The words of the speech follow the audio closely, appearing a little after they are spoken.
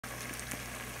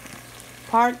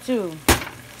Part 2.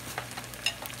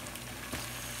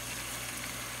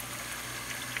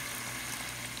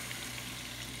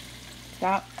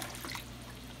 Stop.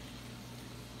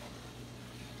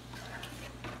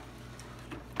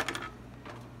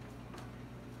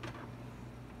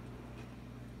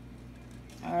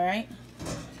 Alright.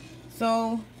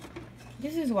 So,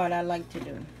 this is what I like to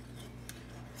do.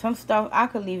 Some stuff, I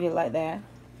could leave it like that.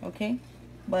 Okay?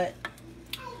 But,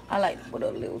 I like to put a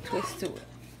little twist to it.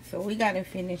 So, we got to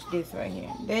finish this right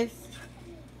here. This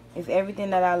is everything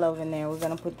that I love in there. We're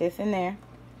going to put this in there.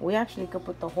 We actually could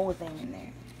put the whole thing in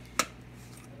there.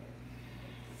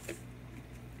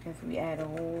 Because we add a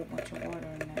whole bunch of water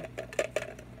in there.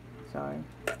 Sorry.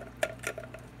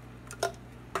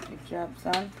 Good job,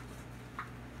 son.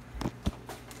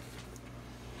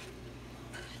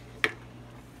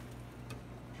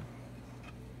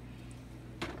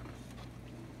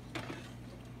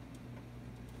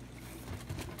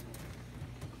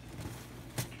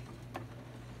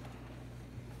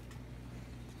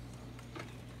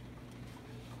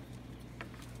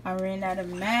 I ran out of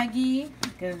Maggi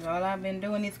because all I've been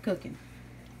doing is cooking.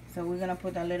 So we're going to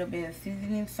put a little bit of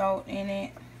seasoning salt in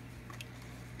it.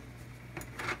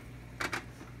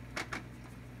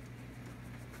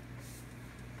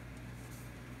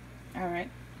 Alright.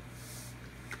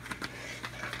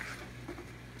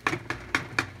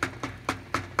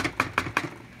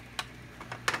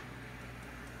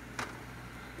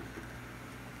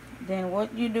 Then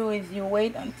what you do is you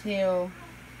wait until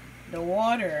the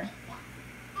water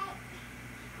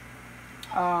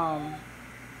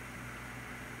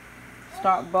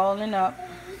start boiling up.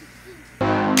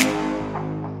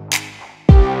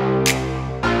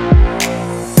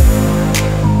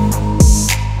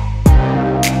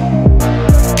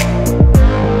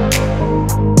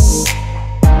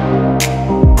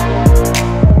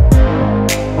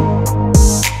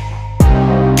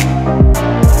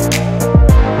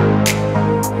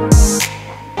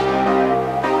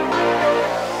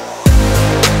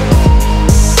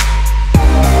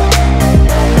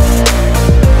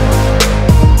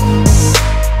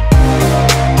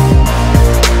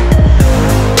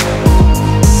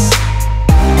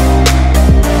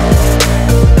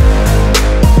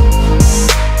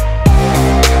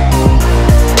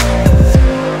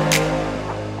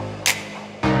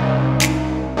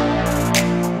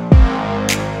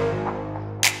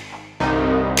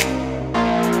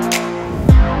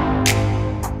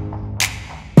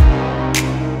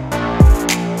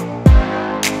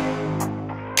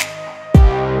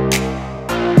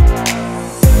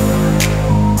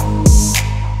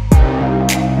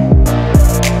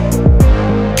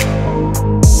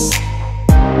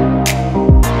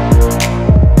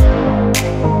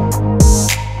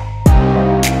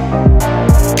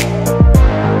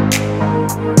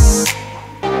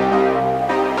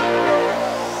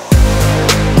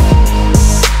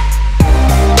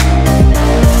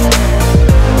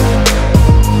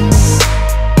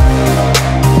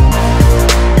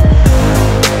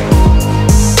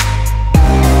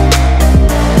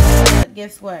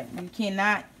 Guess what? You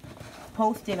cannot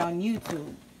post it on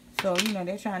YouTube. So, you know,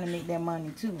 they're trying to make their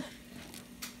money too.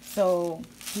 So,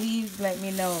 please let me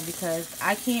know because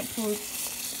I can't put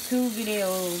 2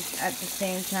 videos at the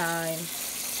same time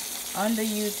under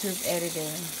YouTube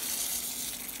editing.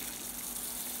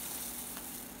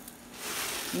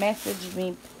 Message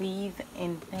me, please,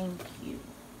 and thank you.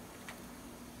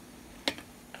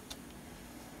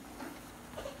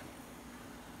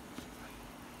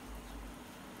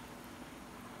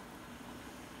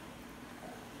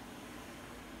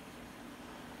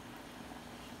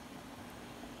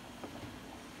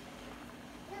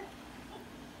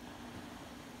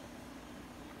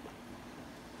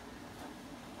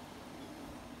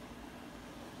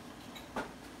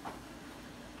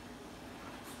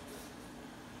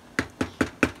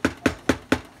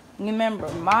 Remember,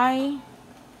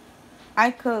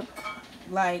 I cook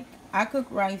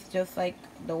rice just like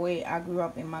the way I grew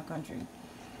up in my country.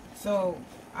 So,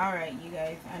 alright, you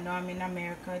guys, I know I'm in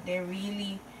America. They're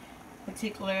really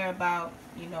particular about,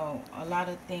 you know, a lot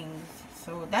of things.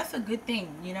 So, that's a good thing,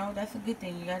 you know, that's a good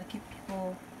thing. You gotta keep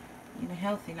people, you know,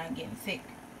 healthy, not getting sick.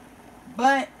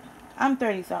 But, I'm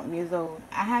 30-something years old.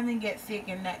 I haven't get sick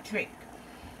in that trick.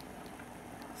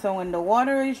 So, when the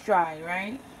water is dry,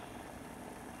 right?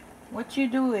 What you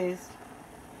do is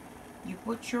you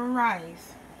put your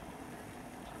rice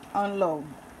on low.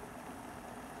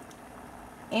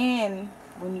 And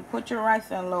when you put your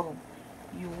rice on low,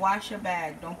 you wash your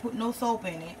bag. Don't put no soap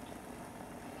in it.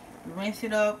 Rinse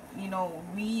it up, you know,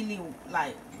 really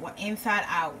like inside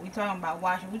out. We talking about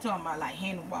washing. We talking about like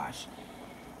hand wash.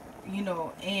 You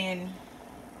know, and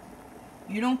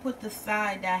You don't put the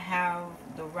side that have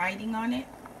the writing on it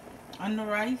on the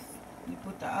rice. You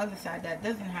put the other side that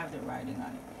doesn't have the writing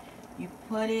on it. You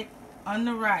put it on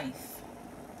the rice.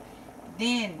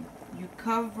 Then you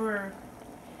cover.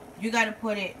 You got to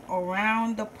put it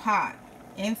around the pot,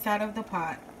 inside of the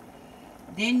pot.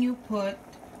 Then you put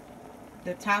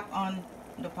the top on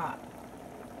the pot.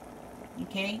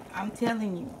 Okay, I'm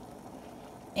telling you,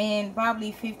 in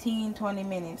probably 15-20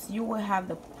 minutes you will have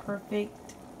the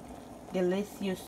perfect delicious